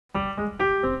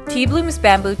TeaBloom's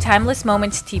Bamboo Timeless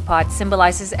Moments Teapot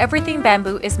symbolizes everything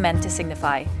bamboo is meant to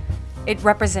signify. It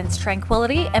represents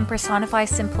tranquility and personifies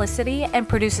simplicity and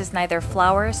produces neither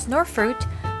flowers nor fruit,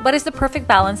 but is the perfect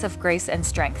balance of grace and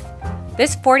strength.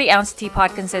 This 40-ounce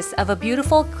teapot consists of a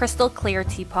beautiful crystal clear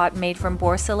teapot made from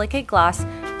borosilicate glass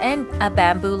and a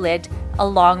bamboo lid,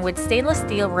 along with stainless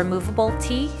steel removable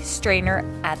tea strainer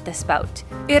at the spout.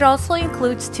 It also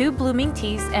includes 2 blooming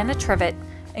teas and a trivet,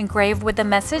 engraved with the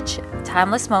message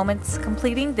Timeless Moments,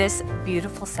 completing this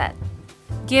beautiful set.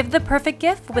 Give the perfect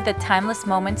gift with the Timeless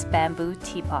Moments Bamboo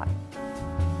Teapot.